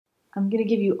I'm going to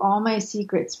give you all my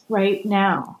secrets right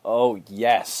now. Oh,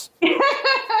 yes.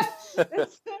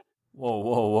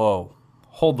 Whoa.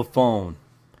 Hold the phone.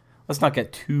 Let's not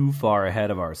get too far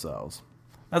ahead of ourselves.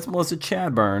 That's Melissa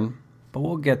Chadburn, but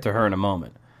we'll get to her in a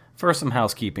moment. First, some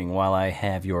housekeeping while I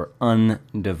have your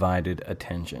undivided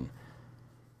attention.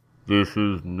 This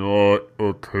is not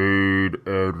a paid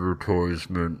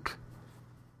advertisement.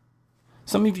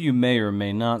 Some of you may or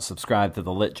may not subscribe to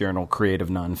the lit journal Creative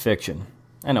Nonfiction.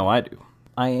 I know I do.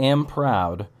 I am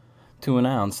proud to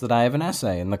announce that I have an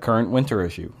essay in the current winter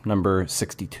issue, number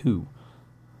 62,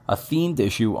 a themed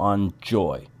issue on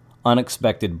joy,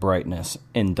 unexpected brightness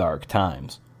in dark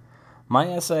times. My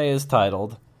essay is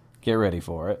titled, get ready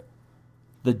for it,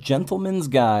 The Gentleman's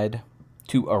Guide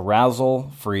to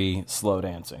Arousal-Free Slow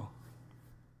Dancing.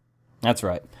 That's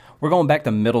right. We're going back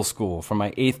to middle school for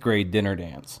my 8th grade dinner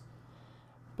dance.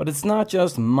 But it's not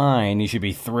just mine you should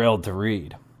be thrilled to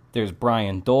read. There's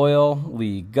Brian Doyle,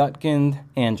 Lee Gutkind,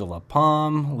 Angela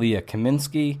Palm, Leah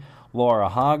Kaminsky, Laura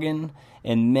Hagen,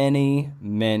 and many,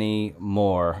 many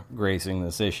more gracing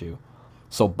this issue.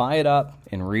 So buy it up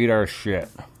and read our shit.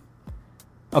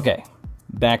 Okay,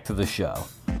 back to the show.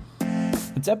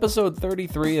 It's episode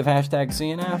 33 of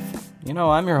 #CNF. You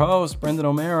know, I'm your host, Brendan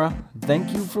O'Mara.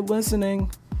 Thank you for listening.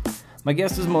 My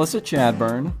guest is Melissa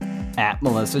Chadburn, at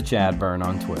Melissa Chadburn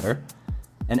on Twitter,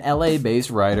 an LA-based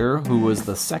writer who was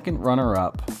the second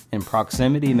runner-up in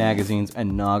Proximity Magazine's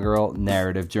inaugural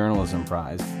Narrative Journalism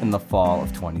Prize in the fall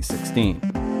of 2016.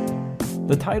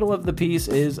 The title of the piece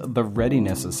is The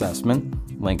Readiness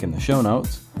Assessment, link in the show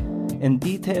notes, and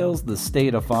details the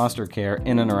state of foster care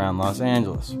in and around Los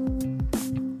Angeles.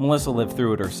 Melissa lived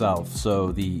through it herself,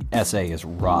 so the essay is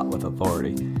wrought with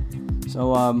authority.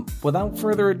 So, without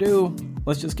further ado,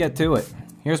 let's just get to it.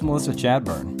 Here's Melissa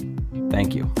Chadburn.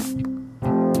 Thank you.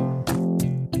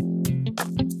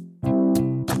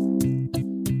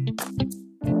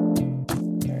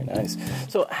 Very nice.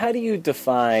 So, how do you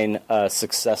define a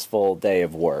successful day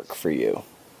of work for you?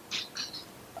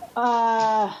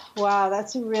 Wow,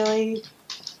 that's a really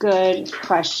good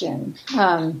question.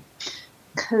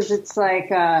 Because it's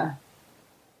like, I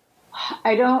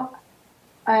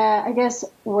guess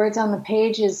words on the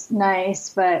page is nice,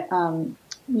 but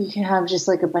you can have just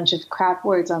like a bunch of crap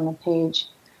words on the page.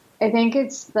 I think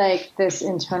it's like this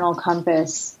internal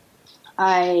compass.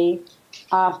 I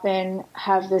often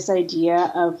have this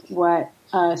idea of what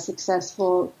a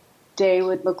successful day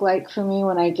would look like for me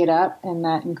when I get up, and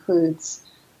that includes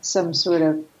some sort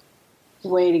of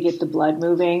way to get the blood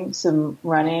moving, some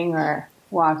running or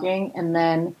walking, and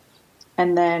then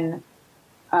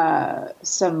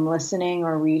some listening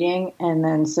or reading, and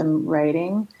then some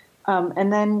writing.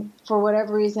 And then for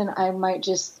whatever reason, I might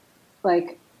just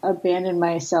like abandon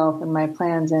myself and my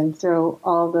plans and throw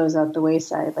all of those out the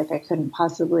wayside. Like I couldn't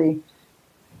possibly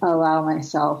allow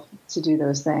myself to do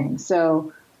those things.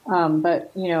 So,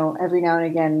 but you know, every now and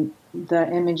again, the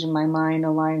image in my mind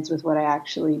aligns with what I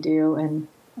actually do. And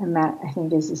that I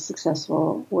think is a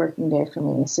successful working day for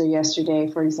me. So yesterday,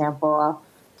 for example,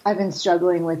 I've been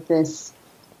struggling with this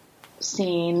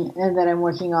scene that I'm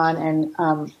working on,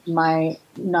 and my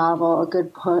novel, a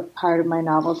good part of my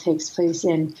novel takes place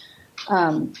in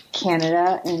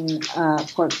Canada, in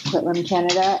Port Coquitlam,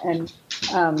 Canada, and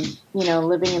you know,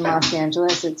 living in Los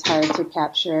Angeles, it's hard to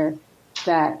capture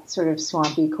that sort of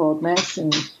swampy coldness.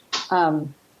 And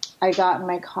I got in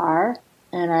my car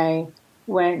and I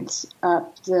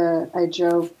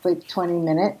drove like 20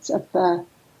 minutes up the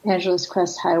Angeles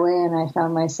Crest Highway, and I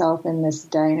found myself in this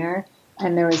diner,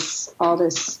 and there was all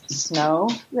this snow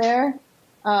there.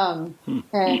 And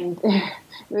it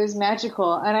was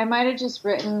magical. And I might have just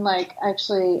written, like,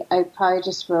 actually, I probably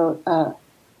just wrote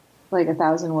like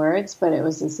 1,000 words, but it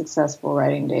was a successful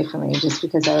writing day for me just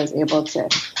because I was able to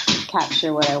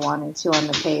capture what I wanted to on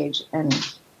the page and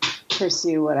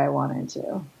pursue what I wanted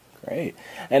to. Great.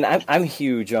 And I'm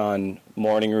huge on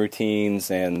morning routines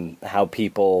and how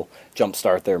people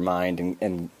jumpstart their mind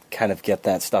and kind of get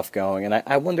that stuff going. And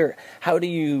I wonder, how do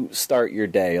you start your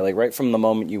day? Like right from the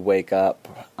moment you wake up,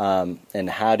 and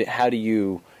how do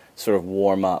you sort of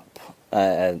warm up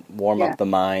the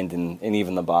mind and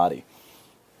even the body?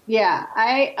 Yeah,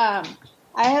 I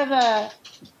have a,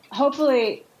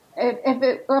 hopefully,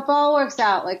 if all works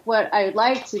out, like what I would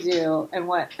like to do and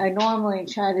what I normally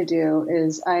try to do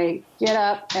is I get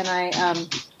up and I,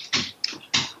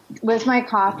 with my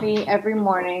coffee every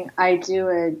morning, I do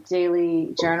a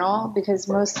daily journal because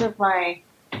most of my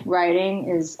writing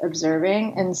is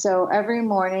observing. And so every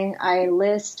morning I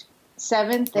list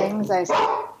 7 things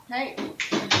hey,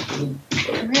 come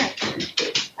here.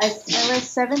 I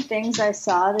list 7 things I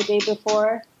saw the day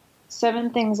before,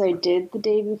 7 things I did the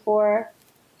day before.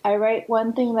 I write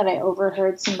one thing that I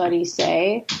overheard somebody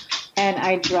say, and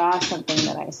I draw something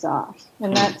that I saw.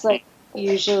 And that's like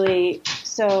usually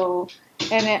so.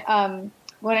 And it,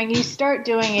 when you start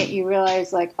doing it, you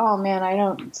realize like, oh man, I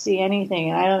don't see anything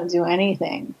and I don't do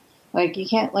anything. Like you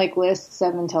can't like list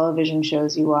 7 television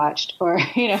shows you watched, or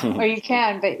or you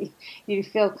can, but you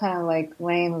feel kind of like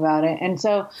lame about it. And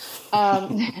so,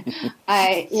 in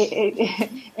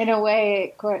a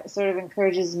way, it sort of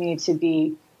encourages me to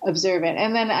be observant.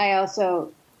 And then I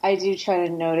do try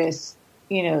to notice,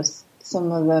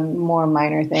 some of the more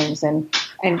minor things, and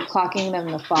clocking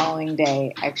them the following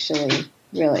day actually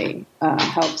really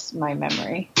helps my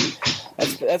memory.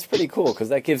 That's pretty cool, because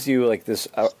that gives you like this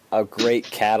a great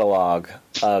catalog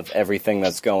of everything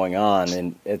that's going on,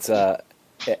 and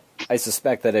I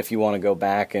suspect that if you want to go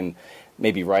back and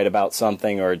maybe write about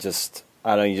something, or just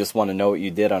you just want to know what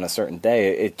you did on a certain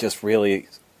day, it just really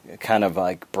kind of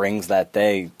like brings that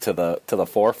day to the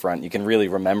forefront. You can really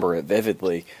remember it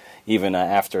vividly, even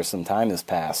after some time has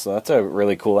passed. So that's a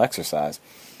really cool exercise.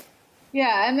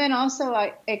 Yeah, and then also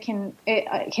it can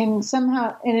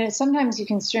somehow, and sometimes you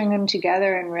can string them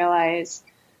together and realize,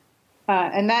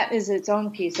 and that is its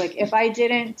own piece. Like if I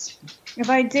didn't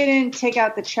take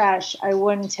out the trash, I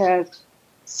wouldn't have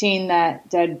seen that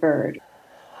dead bird.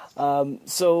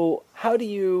 So how do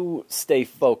you stay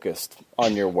focused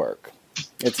on your work?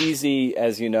 It's easy,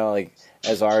 as you know, like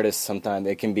as artists, sometimes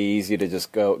it can be easy to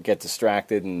just get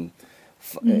distracted, and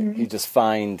you just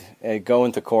go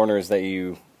into corners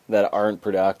that aren't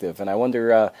productive. And I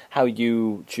wonder how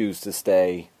you choose to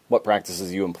stay, what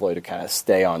practices you employ to kind of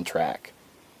stay on track.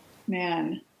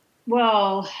 Man,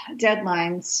 well,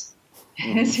 deadlines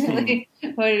is really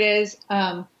what it is.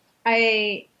 And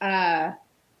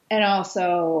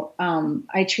also,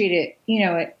 I treat it,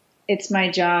 it's my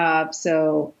job,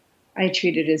 so I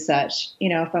treat it as such.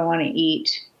 If I want to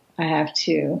eat, I have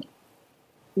to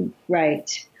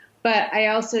write. But I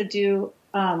also do,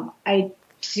 I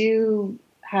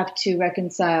have to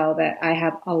reconcile that I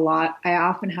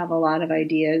often have a lot of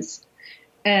ideas,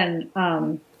 and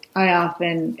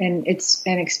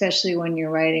especially when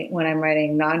I'm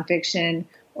writing nonfiction,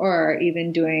 or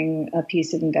even doing a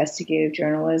piece of investigative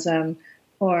journalism,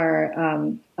 or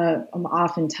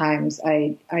oftentimes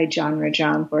I genre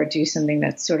jump or do something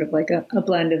that's sort of like a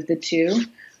blend of the two.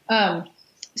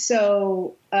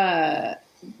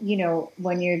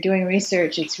 When you're doing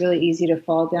research, it's really easy to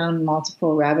fall down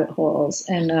multiple rabbit holes,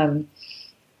 and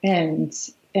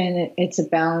it's a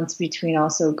balance between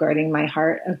also guarding my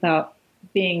heart about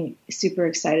being super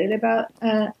excited about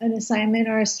an assignment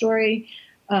or a story,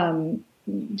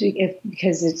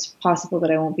 because it's possible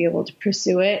that I won't be able to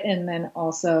pursue it, and then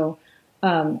also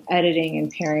editing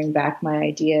and paring back my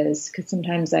ideas, because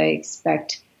sometimes I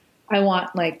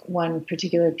want like one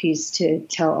particular piece to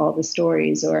tell all the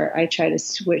stories, or I try to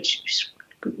scrunch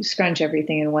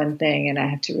everything in one thing, and I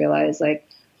have to realize like,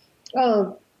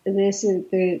 oh, this is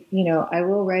I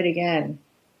will write again.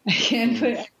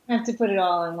 I have to put it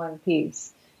all in one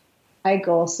piece. I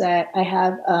goal set. I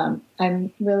have,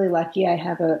 I'm really lucky. I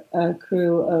have a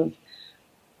crew of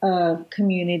a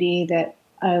community that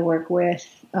I work with.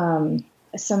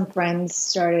 Some friends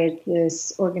started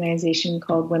this organization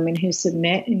called Women Who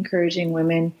Submit, encouraging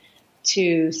women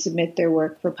to submit their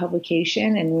work for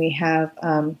publication. And we have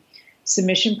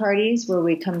submission parties where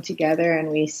we come together and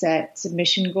we set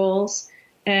submission goals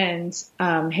and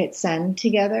hit send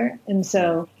together. And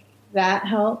so that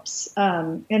helps.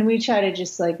 And we try to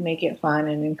just like make it fun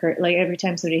and encourage, like every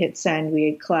time somebody hits send,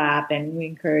 we clap and we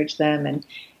encourage them. And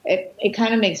it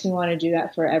kind of makes me want to do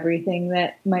that for everything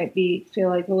that might feel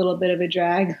like a little bit of a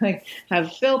drag, like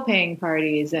have bill paying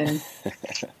parties and,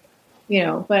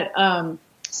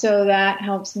 so that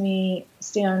helps me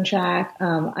stay on track.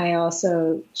 I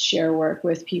also share work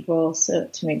with people to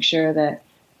make sure that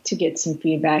to get some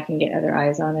feedback and get other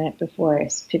eyes on it before I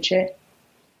pitch it.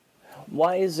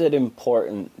 Why is it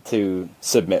important to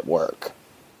submit work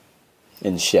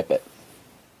and ship it?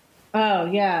 Oh,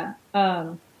 yeah.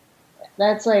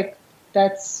 That's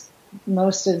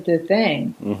most of the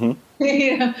thing. Mm-hmm.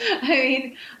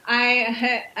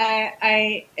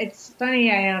 It's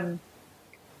funny.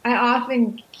 I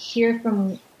often hear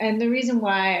from, and the reason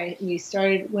why we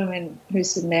started Women Who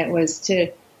Submit was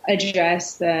to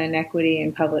address the inequity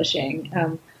in publishing,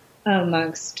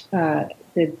 amongst,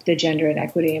 the gender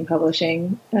inequity in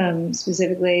publishing,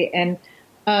 specifically. And,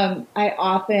 I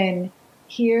often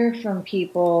hear from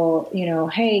people,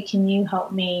 hey, can you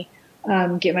help me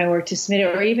get my work to submit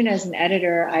it? Or even as an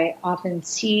editor, I often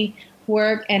see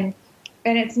work, and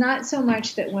it's not so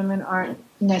much that women aren't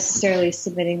necessarily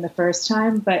submitting the first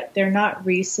time, but they're not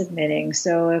resubmitting.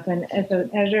 So if an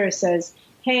editor says,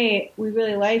 hey, we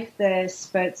really like this,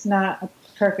 but it's not a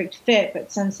perfect fit,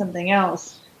 but send something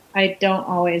else, I don't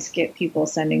always get people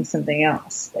sending something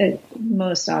else,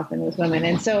 most often with women.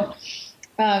 And so,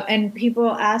 and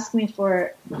people ask me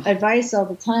for advice all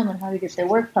the time on how to get their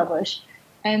work published.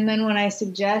 And then when I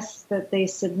suggest that they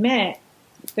submit,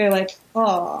 they're like,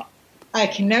 oh, I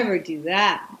can never do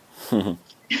that. I'm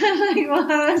like, well,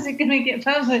 how is it going to get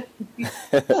published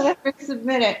if you never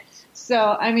submit it?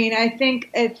 So, I mean, I think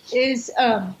it is,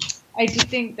 I do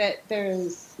think that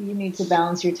you need to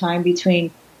balance your time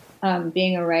between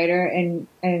being a writer and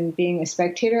being a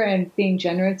spectator and being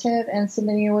generative and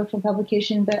submitting your work for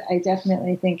publication. But I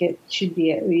definitely think it should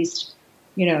be at least,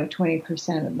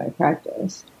 20% of my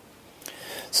practice.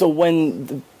 So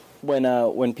when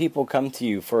people come to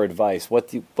you for advice, what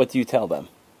do you tell them?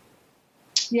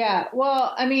 Yeah,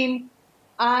 well, I mean,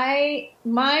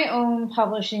 my own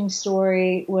publishing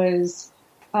story was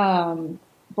born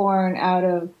out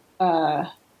of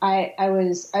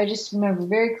I just remember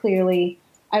very clearly.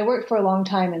 I worked for a long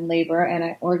time in labor, and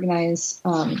I organized.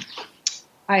 I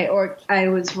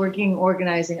was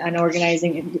organizing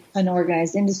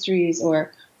unorganized industries,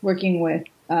 or working with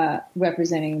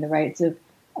representing the rights of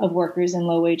workers in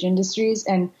low wage industries.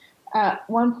 And at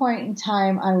one point in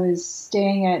time, I was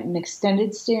staying at an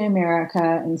extended stay in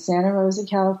America in Santa Rosa,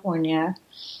 California,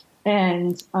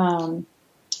 and it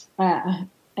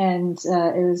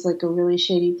was like a really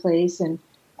shady place, and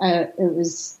there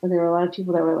were a lot of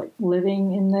people that were like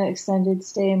living in the extended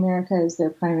stay America as their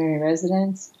primary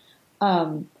residence,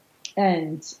 and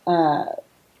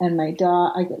my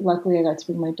dog. Luckily, I got to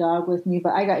bring my dog with me,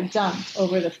 but I got dumped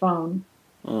over the phone,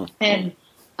 and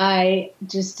I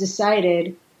just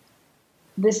decided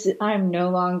I'm no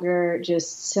longer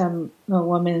just a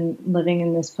woman living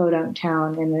in this podunk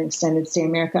town in the extended stay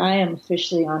America. I am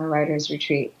officially on a writer's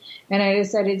retreat. And I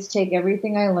decided to take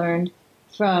everything I learned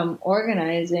from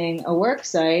organizing a work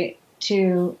site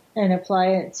and apply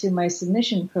it to my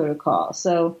submission protocol.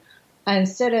 So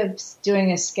instead of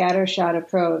doing a scattershot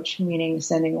approach, meaning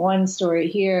sending one story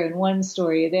here and one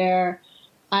story there,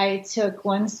 I took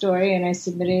one story and I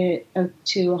submitted it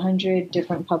to 100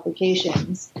 different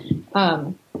publications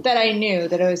that I knew,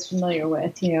 that I was familiar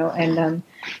with, and then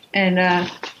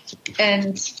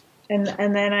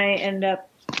I end up,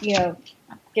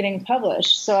 getting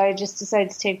published. So I just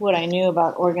decided to take what I knew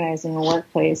about organizing a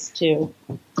workplace to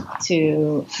how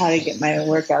to get my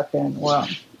work out there in the world.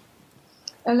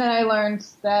 And then I learned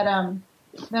that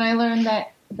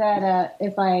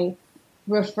if I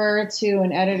refer to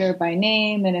an editor by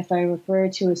name, and if I refer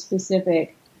to a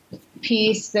specific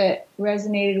piece that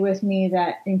resonated with me,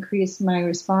 that increased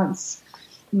my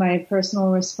personal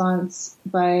response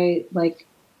by like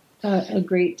a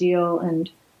great deal. And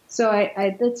so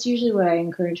I that's usually what I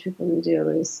encourage people to do,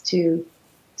 is to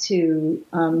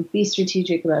be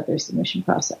strategic about their submission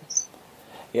process.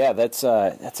 Yeah, that's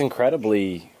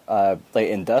incredibly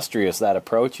industrious, that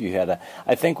approach you had.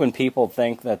 I think when people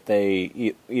think that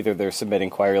either they're submitting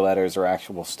query letters or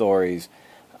actual stories,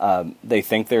 they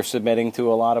think they're submitting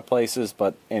to a lot of places,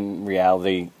 but in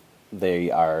reality, they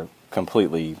are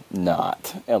completely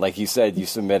not. And like you said, you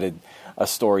submitted a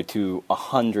story to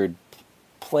 100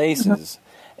 places,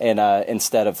 and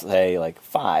instead of say like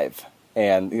 5.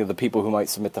 And the people who might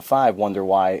submit to 5 wonder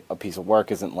why a piece of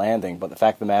work isn't landing. But the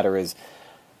fact of the matter is,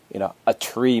 a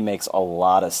tree makes a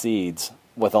lot of seeds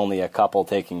with only a couple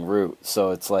taking root.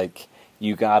 So it's like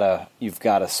you've got to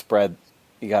spread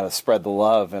the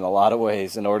love in a lot of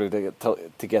ways in order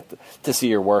to get to see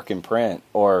your work in print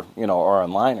or or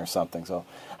online or something. So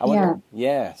I wonder,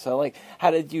 So like,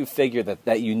 how did you figure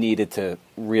that you needed to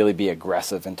really be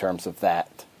aggressive in terms of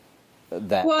that?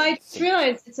 Well, I just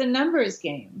realized it's a numbers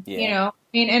game. I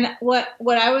mean, and what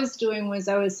I was doing was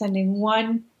I was sending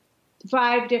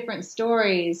 5 different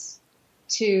stories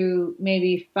to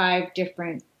maybe 5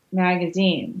 different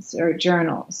magazines or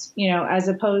journals, as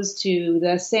opposed to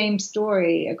the same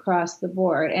story across the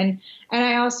board. And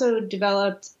I also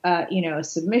developed, a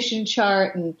submission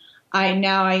chart, and I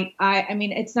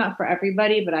mean, it's not for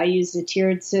everybody, but I used a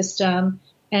tiered system,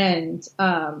 and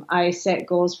I set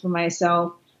goals for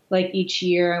myself. Like each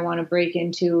year I want to break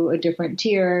into a different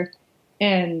tier,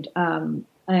 and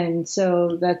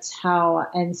so that's how,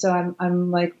 and so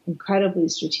I'm like incredibly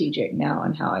strategic now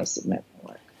on how I submit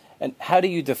my work. And how do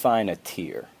you define a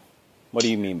tier? What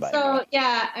do you mean by that? So,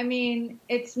 yeah, I mean,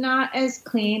 it's not as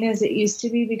clean as it used to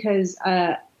be, because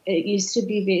it used to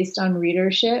be based on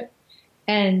readership.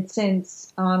 And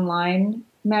since online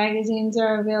magazines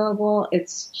are available,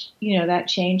 it's, that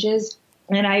changes.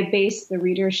 And I base the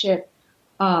readership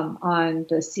on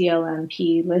the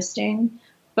CLMP listing.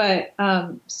 But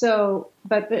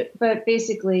but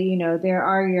basically, you know, there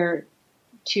are your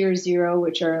tier 0,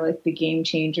 which are like the game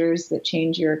changers that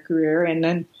change your career, and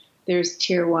then there's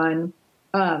tier 1,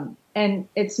 and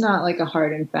it's not like a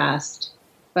hard and fast,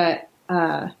 but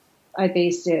I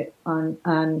based it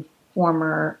on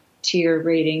former tier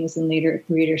ratings and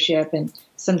readership, and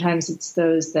sometimes it's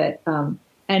those that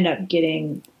end up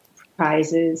getting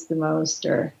prizes the most,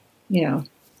 or, you know.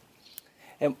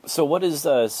 And so what does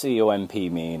COMP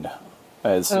mean?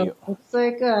 It's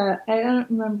like I don't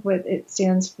remember what it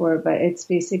stands for, but it's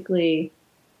basically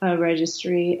a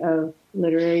registry of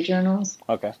literary journals.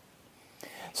 Okay.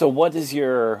 So what has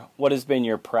been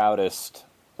your proudest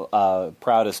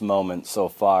moment so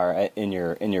far in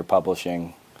your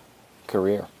publishing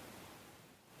career?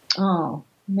 Oh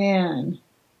man,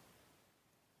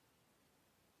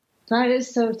 that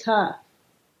is so tough.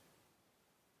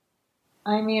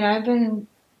 I mean,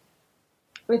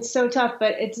 it's so tough,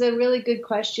 but it's a really good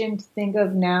question to think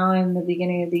of now in the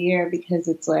beginning of the year, because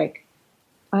it's like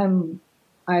I've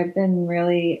been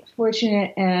really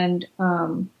fortunate, and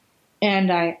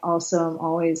I also am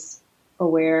always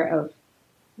aware of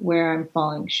where I'm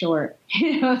falling short,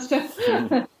 you know,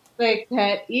 so like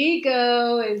that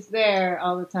ego is there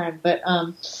all the time. But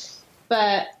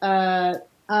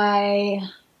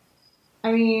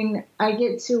I mean, I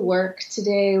get to work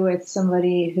today with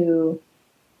somebody who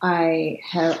I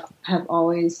have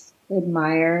always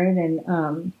admired,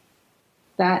 and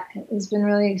that has been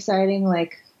really exciting.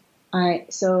 Like I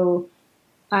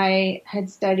had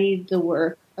studied the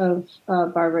work of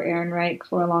Barbara Ehrenreich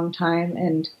for a long time,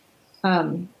 and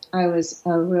I was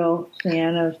a real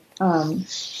fan of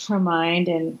her mind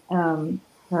and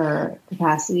her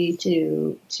capacity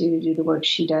to do the work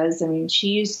she does. I mean, she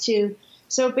used to.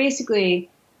 So basically,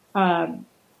 Barbara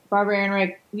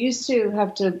Ehrenreich used to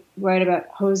have to write about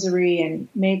hosiery and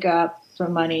makeup for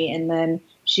money, and then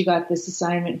she got this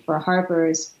assignment for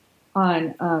Harper's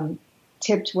on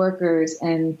tipped workers,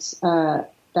 and that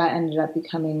ended up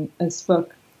becoming this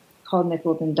book called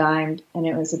Nickeled and Dimed, and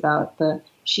it was about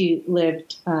she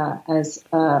lived as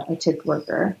a tipped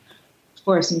worker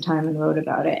for some time and wrote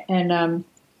about it, and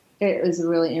it was a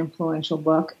really influential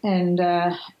book, and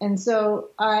so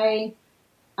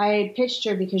I pitched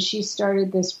her because she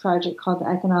started this project called the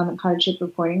Economic Hardship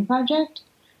Reporting Project,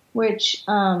 which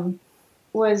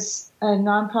was a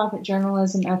nonprofit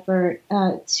journalism effort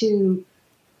to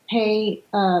pay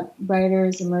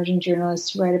writers, emerging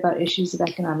journalists to write about issues of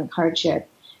economic hardship.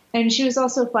 And she was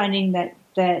also finding that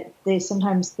they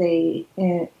sometimes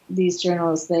these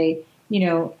journals, they, you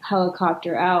know,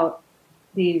 helicopter out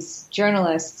these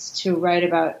journalists to write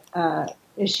about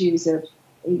issues of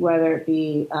whether it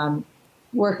be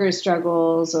worker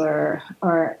struggles or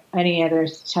any other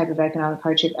type of economic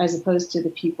hardship, as opposed to the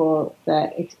people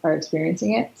that are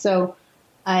experiencing it. So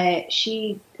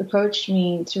she approached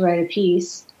me to write a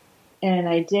piece, and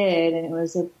I did, and it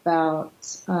was about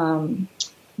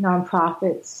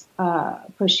nonprofits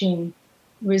pushing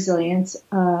resilience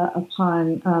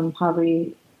upon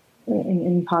poverty in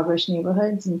impoverished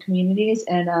neighborhoods and communities,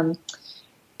 and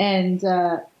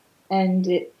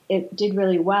it did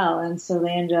really well, and so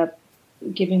they ended up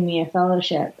giving me a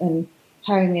fellowship and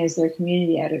hiring me as their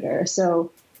community editor. So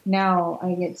now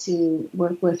I get to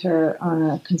work with her on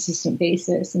a consistent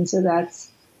basis. And so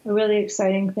that's a really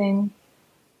exciting thing.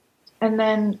 And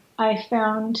then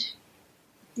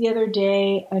the other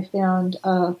day, I found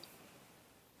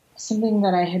something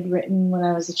that I had written when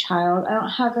I was a child. I don't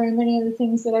have very many of the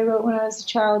things that I wrote when I was a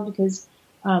child because,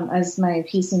 as my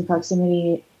piece in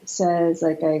Proximity says,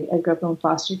 like I grew up in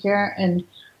foster care, and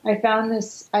I found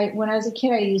this. When I was a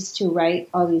kid, I used to write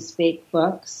all these fake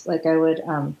books. Like I would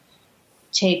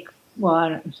take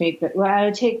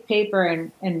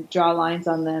paper and draw lines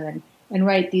on them and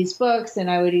write these books. And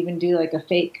I would even do like I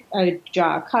would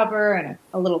draw a cover and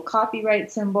a little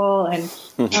copyright symbol. And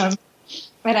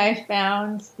and I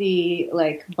found the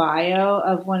like bio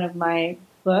of one of my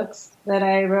books that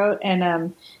I wrote,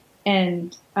 and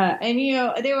you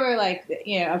know, they were like,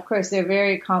 you know, of course they're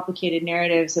very complicated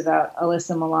narratives about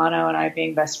Alyssa Milano and I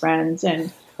being best friends,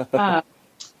 and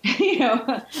you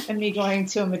know, and me going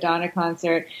to a Madonna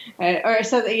concert or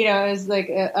something, you know, it was like,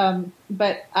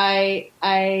 but I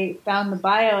found the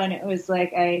bio, and it was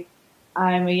like,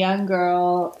 I'm a young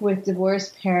girl with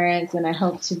divorced parents, and I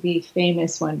hope to be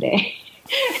famous one day.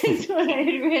 Is what I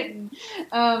had written,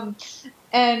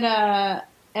 and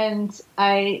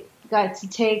I got to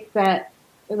take that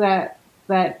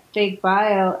fake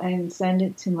bio and send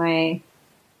it to my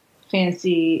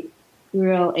fancy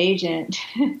real agent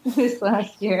this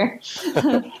last year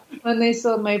when they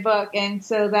sold my book. And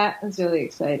so that was really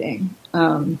exciting.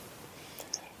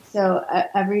 So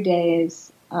every day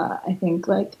is, I think,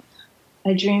 like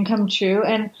a dream come true.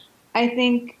 And I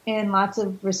think in lots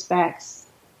of respects,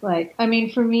 like, I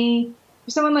mean, for me,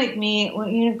 for someone like me,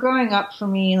 when, growing up for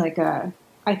me, like,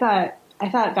 I thought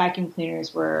vacuum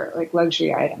cleaners were like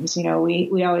luxury items.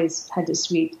 We always had to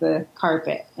sweep the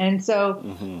carpet. And so,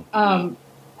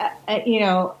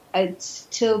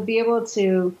 to be able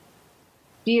to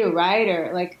be a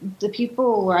writer, like the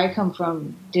people where I come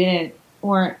from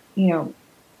weren't,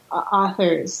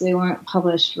 authors. They weren't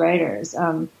published writers.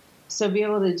 So be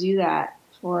able to do that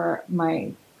for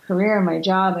my career, my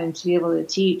job, and to be able to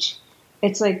teach,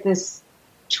 it's like this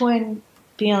twin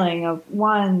feeling of,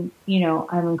 one,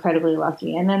 I'm incredibly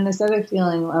lucky. And then this other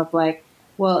feeling of like,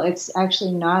 well, it's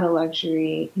actually not a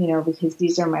luxury, because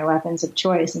these are my weapons of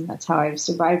choice, and that's how I've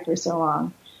survived for so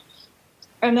long.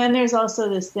 And then there's also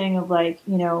this thing of like,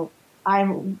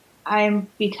 I'm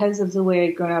because of the way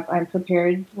I'd grown up, I'm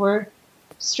prepared for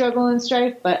struggle and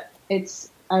strife, but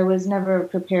I was never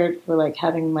prepared for like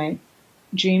having my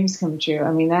dreams come true.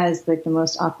 I mean, that is like the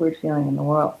most awkward feeling in the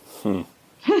world. So,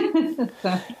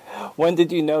 when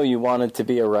did you know you wanted to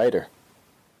be a writer?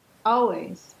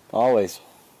 Always.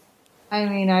 I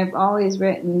mean, I've always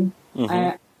written.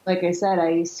 Like I said, I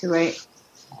used to write,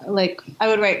 like I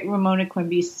would write Ramona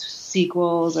Quimby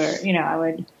sequels, or I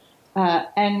would,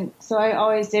 and so I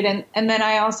always did. And then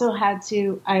I also had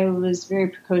to. I was a very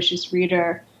precocious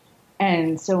reader,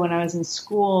 and so when I was in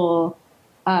school,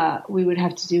 we would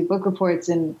have to do book reports,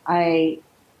 and I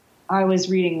was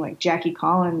reading like Jackie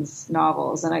Collins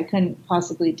novels, and I couldn't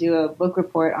possibly do a book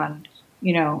report on,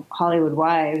 Hollywood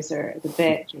Wives or The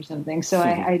Bitch or something. So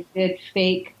I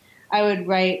would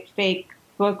write fake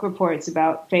book reports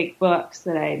about fake books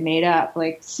that I made up,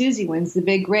 like Susie Wins the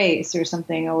Big Race or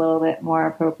something a little bit more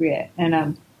appropriate.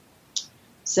 And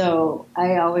so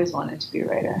I always wanted to be a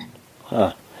writer.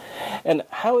 Huh. And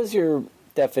how is your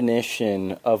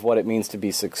definition of what it means to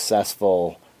be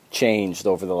successful changed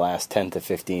over the last 10 to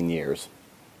 15 years?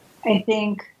 I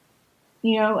think,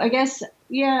 I guess,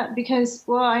 yeah, because,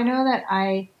 well, I know that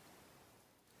I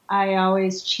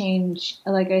always change.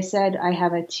 Like I said, I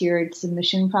have a tiered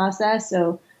submission process.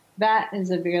 So that is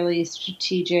a really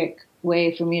strategic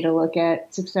way for me to look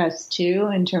at success too,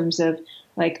 in terms of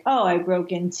like, oh, I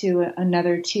broke into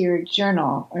another tiered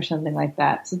journal or something like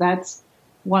that. So that's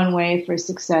one way for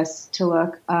success to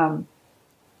look.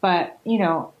 But,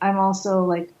 I'm also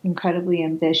like incredibly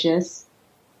ambitious.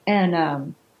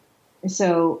 And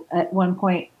so at one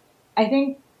point, I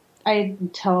think I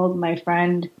told my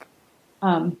friend,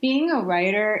 being a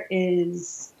writer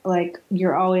is like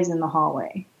you're always in the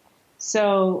hallway.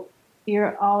 So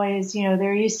you're always,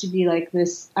 there used to be like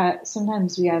this,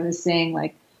 sometimes we have this saying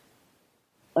like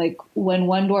when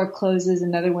one door closes,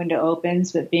 another window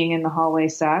opens, but being in the hallway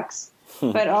sucks.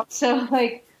 But also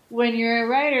like, when you're a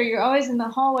writer, you're always in the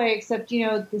hallway, except,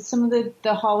 some of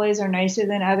the hallways are nicer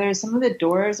than others. Some of the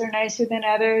doors are nicer than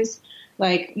others.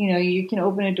 Like, you can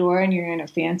open a door and you're in a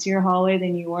fancier hallway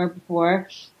than you were before.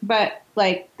 But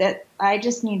like that, I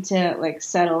just need to like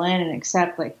settle in and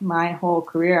accept like my whole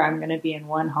career, I'm going to be in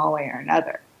one hallway or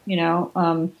another.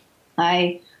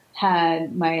 I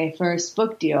had my first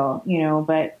book deal,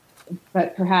 but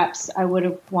perhaps I would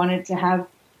have wanted to have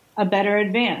a better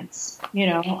advance,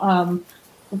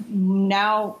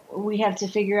 now we have to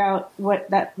figure out what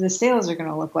the sales are going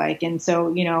to look like. And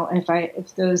so,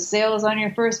 if those sales on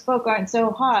your first book aren't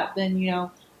so hot, then,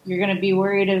 you're going to be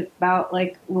worried about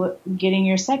like getting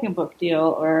your second book deal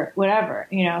or whatever,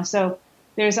 so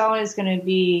there's always going to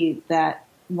be that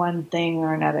one thing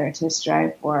or another to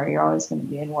strive for. You're always going to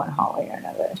be in one hallway or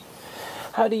another.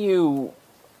 How do you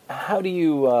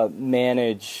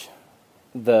manage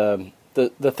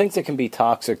the things that can be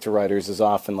toxic to writers is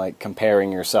often like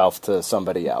comparing yourself to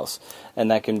somebody else.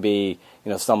 And that can be,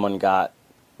 someone got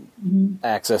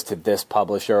access to this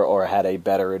publisher or had a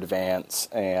better advance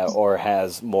or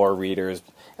has more readers.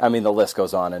 I mean, the list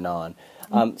goes on and on.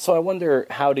 So I wonder,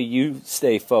 how do you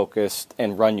stay focused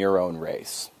and run your own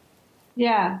race?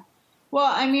 Yeah.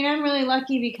 Well, I mean, I'm really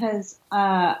lucky because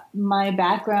my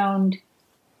background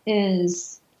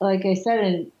is, like I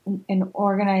said, in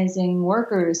organizing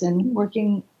workers and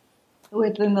working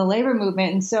within the labor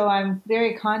movement. And so I'm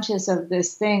very conscious of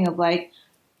this thing of like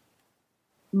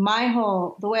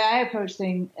the way I approach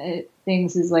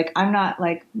things is like, I'm not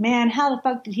like, man, how the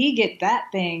fuck did he get that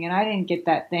thing? And I didn't get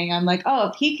that thing. I'm like, oh,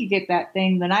 if he could get that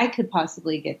thing, then I could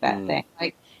possibly get that thing.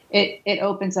 Like it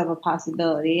opens up a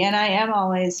possibility. And I am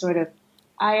always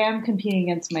I am competing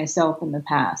against myself in the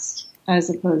past. as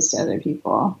opposed to other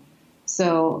people.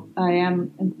 So I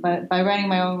am, but by running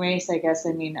my own race, I guess,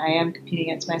 I mean, I am competing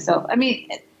against myself. I mean,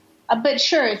 but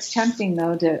sure, it's tempting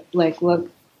though to like look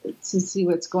to see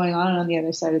what's going on the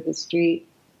other side of the street.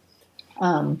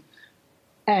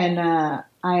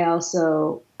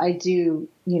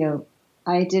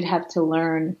 I did have to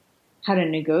learn how to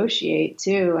negotiate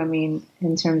too. I mean,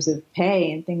 in terms of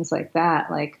pay and things like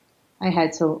that, like I've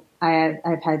had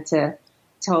to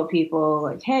tell people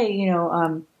like, hey,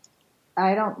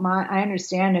 I don't mind. I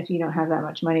understand if you don't have that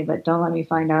much money, but don't let me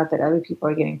find out that other people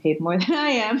are getting paid more than I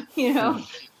am,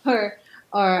 or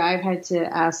I've had to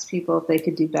ask people if they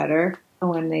could do better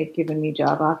when they've given me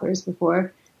job offers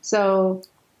before. So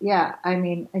yeah, I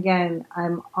mean, again,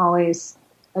 I'm always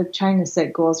trying to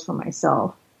set goals for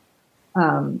myself,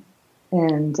 and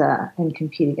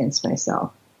compete against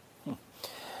myself.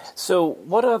 So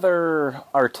what other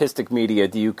artistic media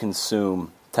do you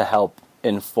consume to help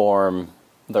inform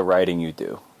the writing you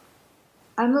do?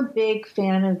 I'm a big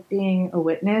fan of being a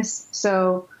witness.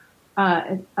 So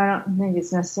I don't think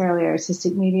it's necessarily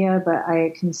artistic media, but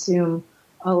I consume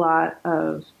a lot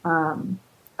of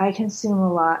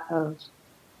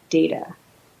data.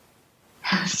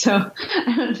 So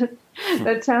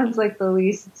that sounds like the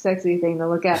least sexy thing to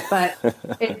look at, but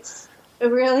it's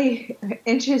really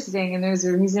interesting. And there's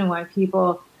a reason why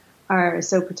people are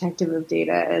so protective of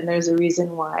data. And there's a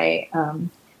reason why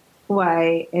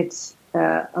it's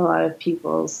a lot of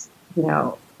people's,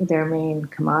 their main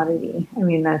commodity. I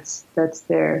mean, that's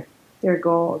their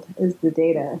gold is the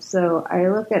data. So I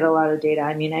look at a lot of data.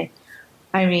 I mean,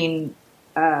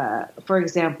 for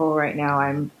example, right now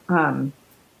I'm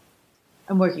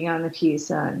working on the piece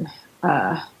on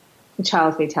the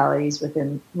child fatalities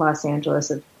within Los Angeles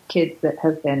of kids that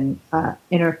have been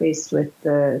interfaced with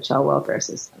the child welfare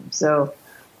system. So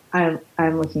I'm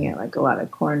looking at like a lot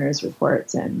of coroner's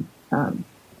reports and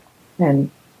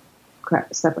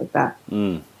stuff like that.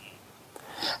 Mm.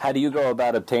 How do you go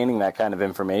about obtaining that kind of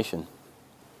information?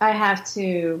 I have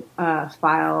to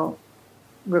file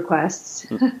requests.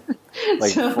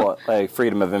 like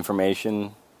freedom of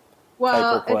information.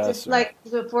 Well, it's just like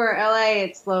for LA,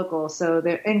 it's local. So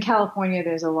in California,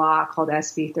 there's a law called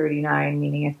SB 39,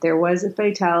 meaning if there was a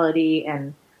fatality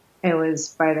and it was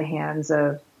by the hands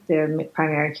of the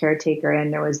primary caretaker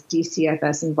and there was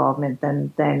DCFS involvement,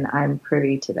 then I'm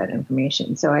privy to that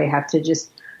information. So I have to just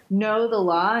know the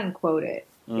law and quote it,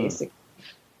 basically.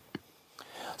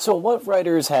 So what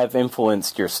writers have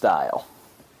influenced your style?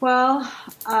 Well,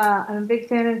 I'm a big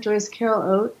fan of Joyce Carol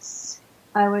Oates.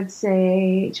 I would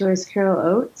say Joyce Carol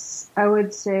Oates. I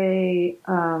would say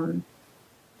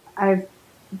I've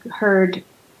heard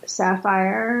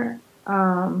Sapphire.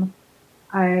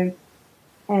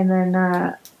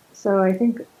 So I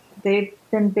think they've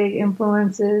been big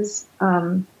influences.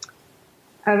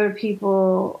 Other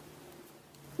people,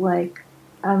 like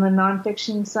on the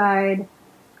nonfiction side,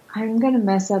 I'm going to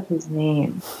mess up his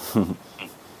name.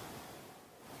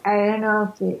 I don't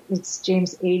know if it's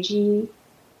James Agee.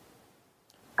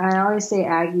 I always say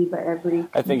Aggie, but everybody.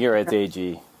 I think you're right. It's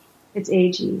Agee. It's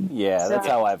Agee. Yeah,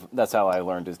 so, that's how I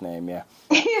learned his name. Yeah.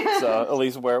 So at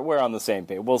least we're on the same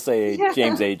page. We'll say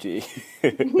James Agee.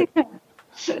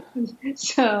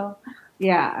 So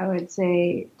yeah, I would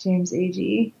say James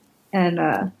Agee,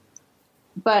 and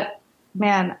but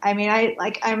man, I mean,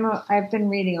 I've been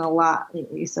reading a lot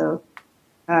lately, so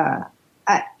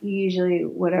I usually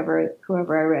whoever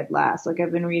I read last, like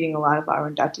I've been reading a lot of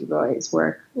Arundhati Roy's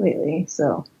work lately,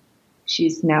 so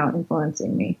she's now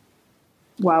influencing me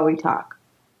while we talk.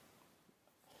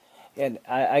 And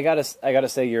I gotta say,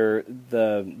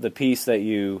 the piece that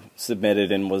you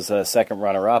submitted and was a second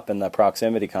runner-up in the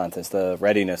proximity contest, the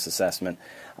Readiness Assessment.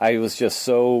 I was just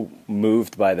so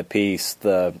moved by the piece,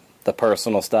 the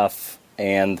personal stuff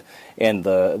and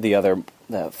the other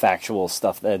factual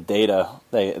stuff, the data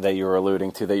that you were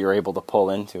alluding to, that you're able to pull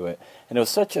into it. And it was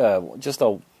such a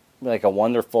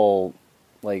wonderful,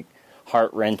 like,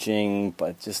 heart-wrenching,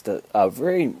 but just a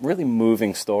very, really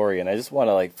moving story. And I just want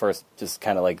to, first just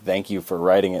kind of, thank you for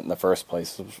writing it in the first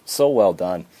place. It was so well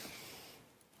done.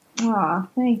 Aw,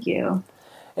 thank you.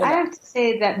 And I have to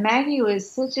say that Maggie was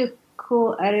such a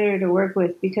cool editor to work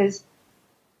with because,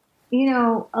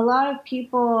 a lot of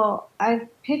people, I've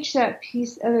pitched that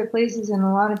piece other places, and a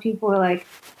lot of people were like,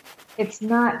 it's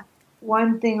not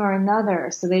one thing or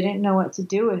another, so they didn't know what to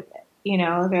do with it.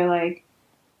 They're like,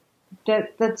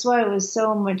 that's why it was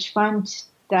so much fun.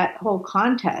 That whole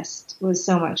contest was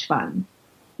so much fun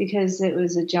because it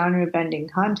was a genre-bending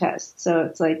contest. So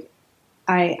it's like,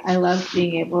 I loved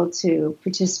being able to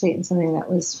participate in something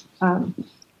that was,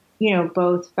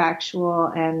 both factual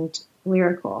and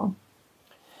lyrical.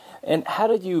 And how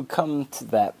did you come to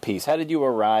that piece? How did you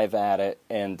arrive at it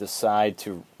and decide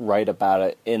to write about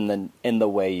it in the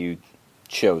way you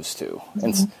chose to?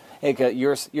 And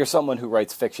you're someone who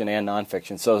writes fiction and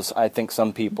nonfiction, so I think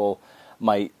some people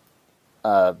might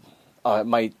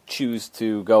choose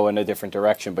to go in a different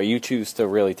direction, but you choose to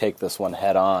really take this one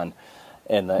head on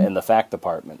in the fact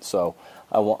department. So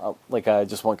I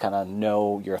just want to kind of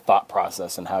know your thought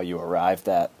process and how you arrived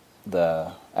at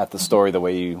the story the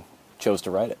way you chose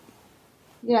to write it.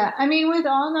 Yeah, I mean, with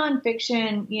all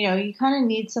nonfiction, you kind of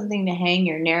need something to hang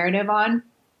your narrative on.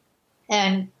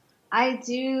 And I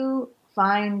do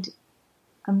find,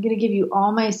 I'm going to give you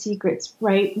all my secrets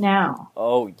right now.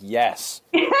 Oh, yes.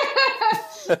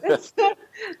 But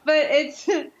it's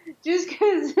just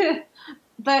because,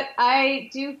 but I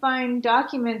do find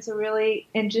documents a really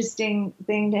interesting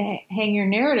thing to hang your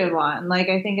narrative on. Like,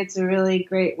 I think it's a really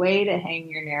great way to hang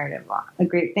your narrative on, a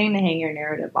great thing to hang your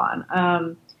narrative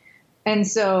on. And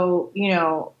so,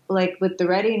 like with the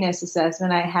readiness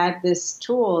assessment, I had this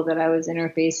tool that I was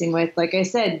interfacing with. Like I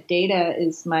said, data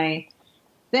is my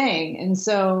thing. And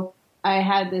so I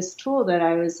had this tool that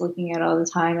I was looking at all the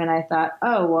time, and I thought,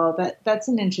 oh, well, that's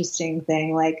an interesting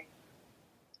thing. Like,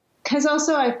 because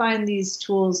also I find these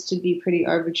tools to be pretty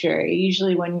arbitrary.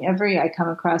 Usually whenever I come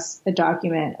across a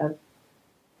document of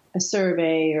a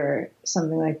survey or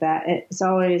something like that, it's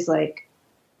always like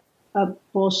a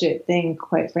bullshit thing,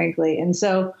 quite frankly. And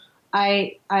so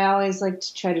I always like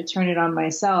to try to turn it on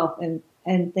myself and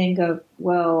think of,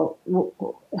 well,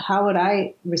 how would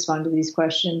I respond to these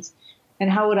questions? And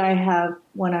how would I have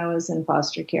when I was in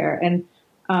foster care?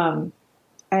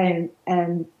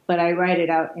 But I write it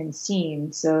out in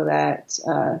scene so that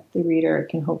the reader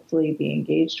can hopefully be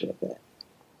engaged with it.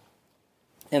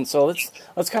 And so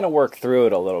let's kind of work through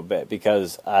it a little bit,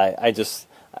 because I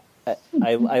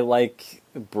like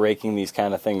breaking these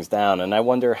kind of things down, and I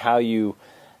wonder how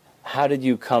did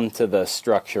you come to the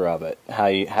structure of it? How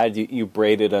you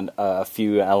braided a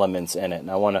few elements in it, and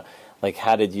I want to, like,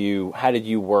 how did you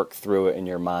work through it in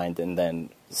your mind and then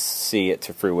see it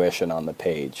to fruition on the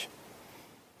page?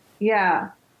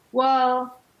 Yeah,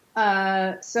 well,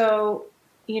 so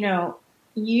the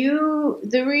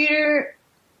reader.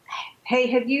 Hey,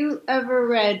 have you ever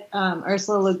read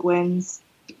Ursula Le Guin's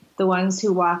The Ones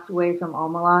Who Walked Away from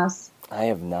Omelas? I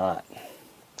have not.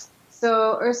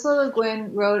 So Ursula Le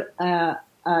Guin wrote a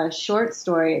short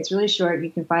story. It's really short. You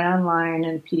can find it online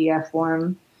in PDF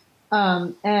form.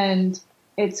 And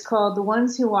it's called The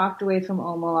Ones Who Walked Away from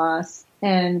Omelas.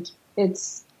 And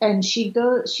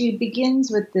she begins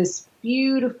with this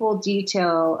beautiful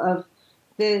detail of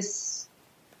this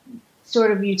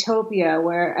sort of utopia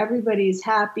where everybody's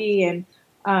happy and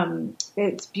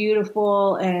it's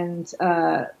beautiful, and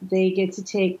they get to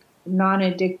take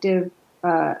non-addictive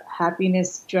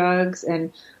happiness drugs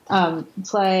and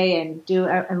play and do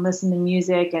and listen to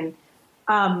music, and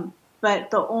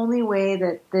but the only way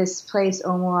that this place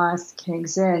Omelas can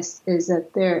exist is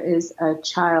that there is a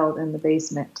child in the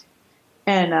basement,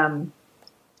 and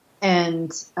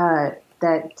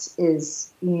that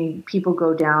is, people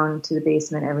go down to the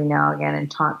basement every now and again and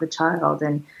taunt the child,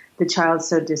 and the child's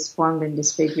so disformed and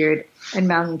disfigured and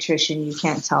malnutrition you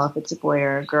can't tell if it's a boy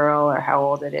or a girl or how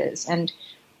old it is, and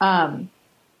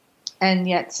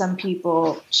yet some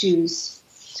people choose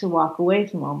to walk away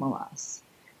from Omelas.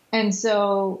 And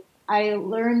so I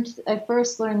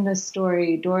first learned this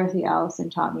story. Dorothy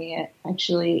Allison taught me it,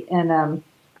 actually, and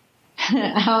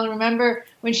I'll remember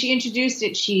when she introduced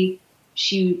it, she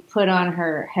put on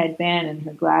her headband and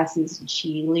her glasses, and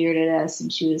she leered at us,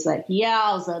 and she was like,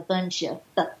 "Y'all's a bunch of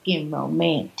fucking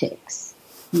romantics.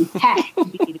 You have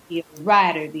to be a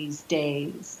writer these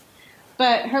days."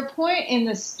 But her point in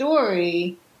the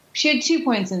story, she had 2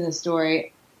 points in the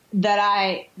story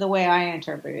that the way I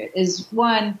interpret it is,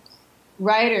 one,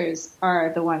 writers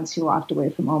are the ones who walked away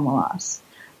from Omelas.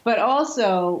 But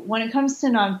also, when it comes to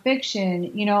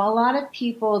nonfiction, a lot of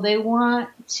people, they want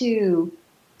to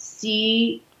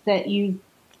see that you've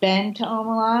been to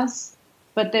Omelas,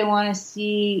 but they want to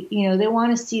see,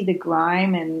 the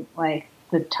grime and like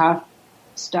the tough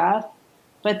stuff,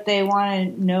 but they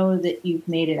want to know that you've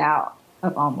made it out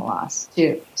of Omelas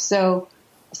too. So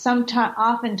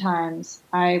oftentimes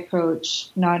I approach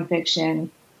nonfiction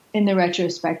in the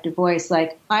retrospective voice,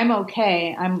 like, I'm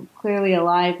okay, I'm clearly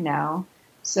alive now,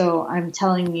 so I'm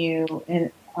telling you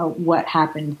what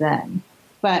happened then.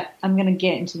 But I'm going to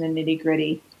get into the nitty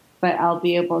gritty, but I'll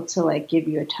be able to like give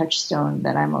you a touchstone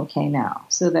that I'm okay now,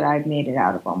 so that I've made it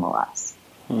out of Omelas.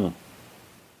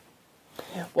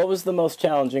 What was the most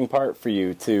challenging part for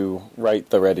you to write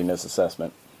the readiness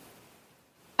assessment?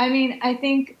 I mean, I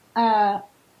think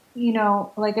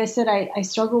like I said, I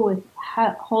struggle with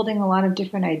holding a lot of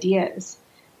different ideas.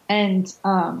 And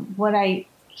what I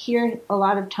hear a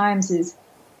lot of times is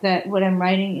that what I'm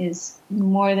writing is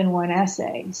more than one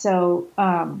essay. So,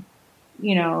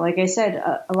 like I said,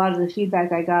 a lot of the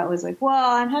feedback I got was like,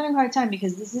 well, I'm having a hard time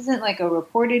because this isn't like a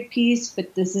reported piece,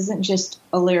 but this isn't just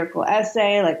a lyrical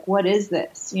essay. Like, what is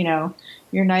this?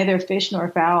 You're neither fish nor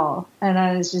fowl. And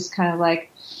I was just kind of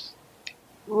like,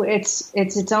 it's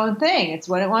its own thing. It's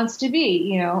what it wants to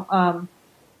be,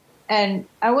 and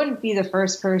I wouldn't be the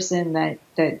first person that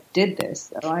did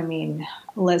this, though. I mean,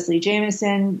 Leslie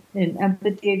Jameson in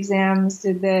empathy exams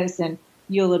did this, and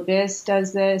Eula Biss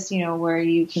does this, where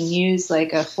you can use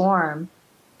like a form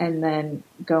and then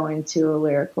go into a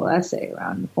lyrical essay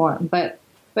around the form. But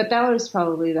that was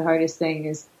probably the hardest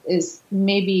thing is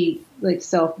maybe like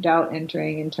self-doubt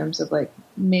entering in terms of like,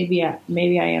 maybe I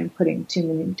am putting too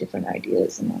many different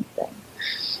ideas in one thing.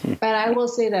 But I will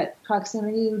say that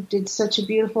Proximity did such a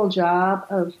beautiful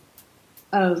job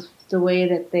of the way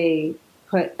that they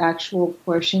put actual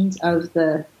portions of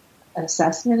the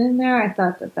assessment in there. I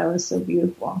thought that was so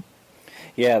beautiful.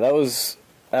 Yeah, that was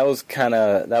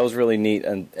really neat,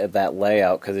 and that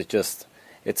layout, because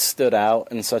it stood out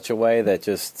in such a way that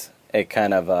it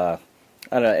kind of I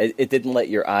don't know, it didn't let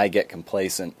your eye get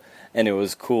complacent, and it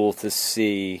was cool to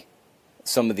see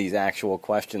some of these actual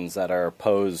questions that are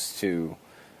posed to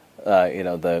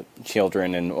the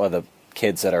children or the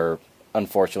kids that are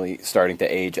unfortunately starting to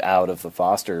age out of the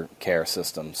foster care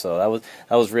system. So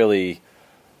that was really,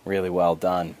 really well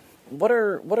done. What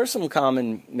are some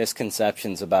common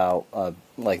misconceptions about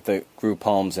like the group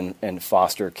homes and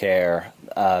foster care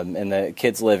and the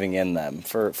kids living in them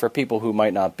for people who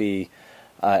might not be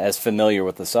as familiar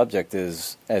with the subject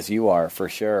as you are, for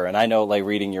sure? And I know, like,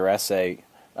 reading your essay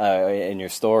and your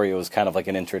story, it was kind of like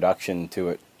an introduction to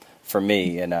it for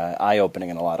me, and eye-opening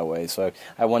in a lot of ways. So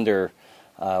I wonder,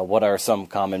 what are some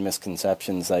common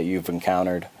misconceptions that you've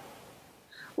encountered?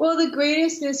 Well, the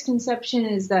greatest misconception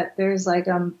is that there's like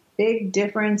a big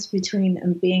difference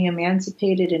between being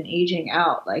emancipated and aging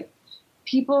out. Like,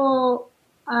 people,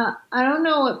 I don't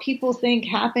know what people think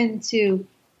happened to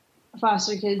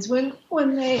foster kids when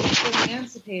they get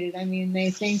emancipated. I mean, they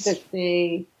think that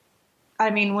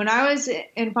when I was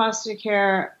in foster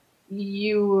care,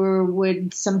 you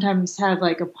would sometimes have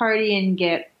like a party and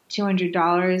get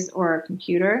 $200 or a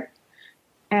computer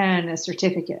and a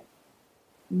certificate,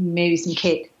 maybe some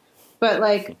cake, but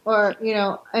like, or,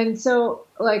 and so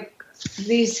like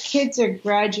these kids are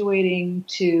graduating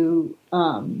to,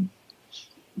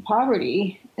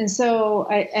 poverty. And so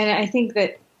I think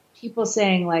that people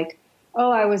saying like,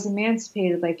 oh, I was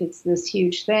emancipated, like it's this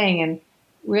huge thing. And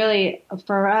really,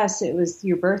 for us, it was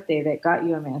your birthday that got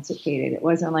you emancipated. It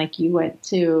wasn't like you went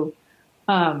to,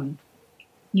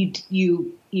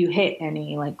 you hit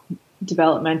any like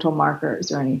developmental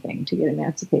markers or anything to get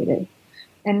emancipated.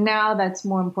 And now that's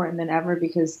more important than ever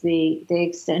because they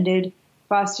extended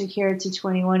foster care to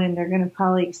 21, and they're going to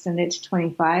probably extend it to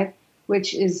 25,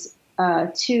 which is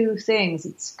two things.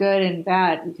 It's good and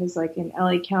bad because, like in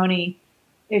LA County,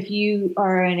 if you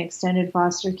are in extended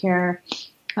foster care,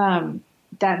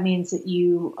 that means that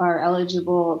you are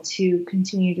eligible to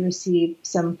continue to receive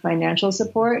some financial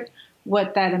support.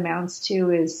 What that amounts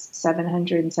to is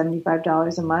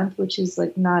 $775 a month, which is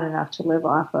like not enough to live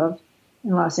off of.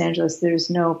 In Los Angeles, there's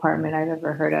no apartment I've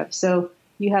ever heard of. So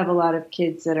you have a lot of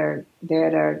kids that are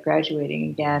graduating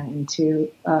again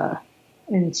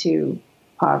into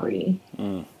poverty.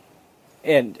 Mm.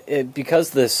 And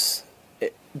because this,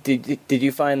 did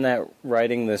you find that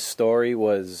writing this story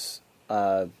was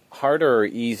harder or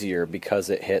easier because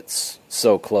it hits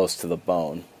so close to the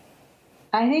bone?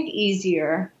 I think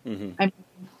easier. Mm-hmm.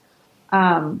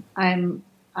 I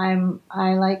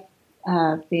like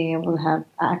being able to have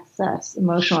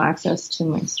emotional access to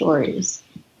my stories.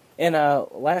 And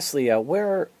lastly,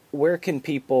 where can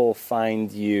people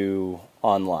find you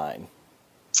online?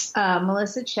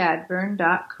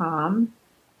 MelissaChadburn.com.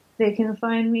 They can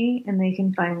find me, and they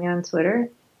can find me on Twitter,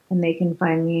 and they can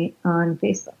find me on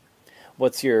Facebook.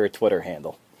 What's your Twitter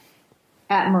handle?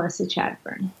 At Melissa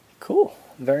Chadburn. Cool.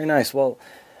 Very nice. Well,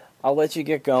 I'll let you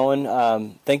get going.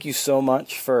 Thank you so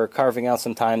much for carving out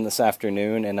some time this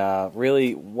afternoon, and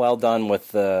really well done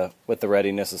with the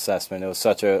Readiness Assessment. It was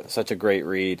such a great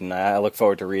read, and I look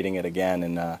forward to reading it again.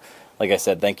 And like I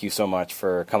said, thank you so much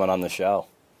for coming on the show.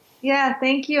 Yeah,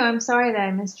 thank you. I'm sorry that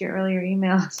I missed your earlier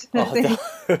emails.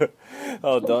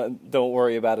 Don't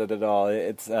worry about it at all.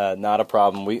 It's not a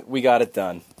problem. We got it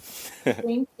done.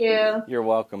 Thank you. You're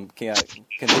welcome.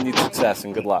 Continued success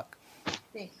and good luck.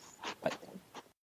 Thanks. Bye.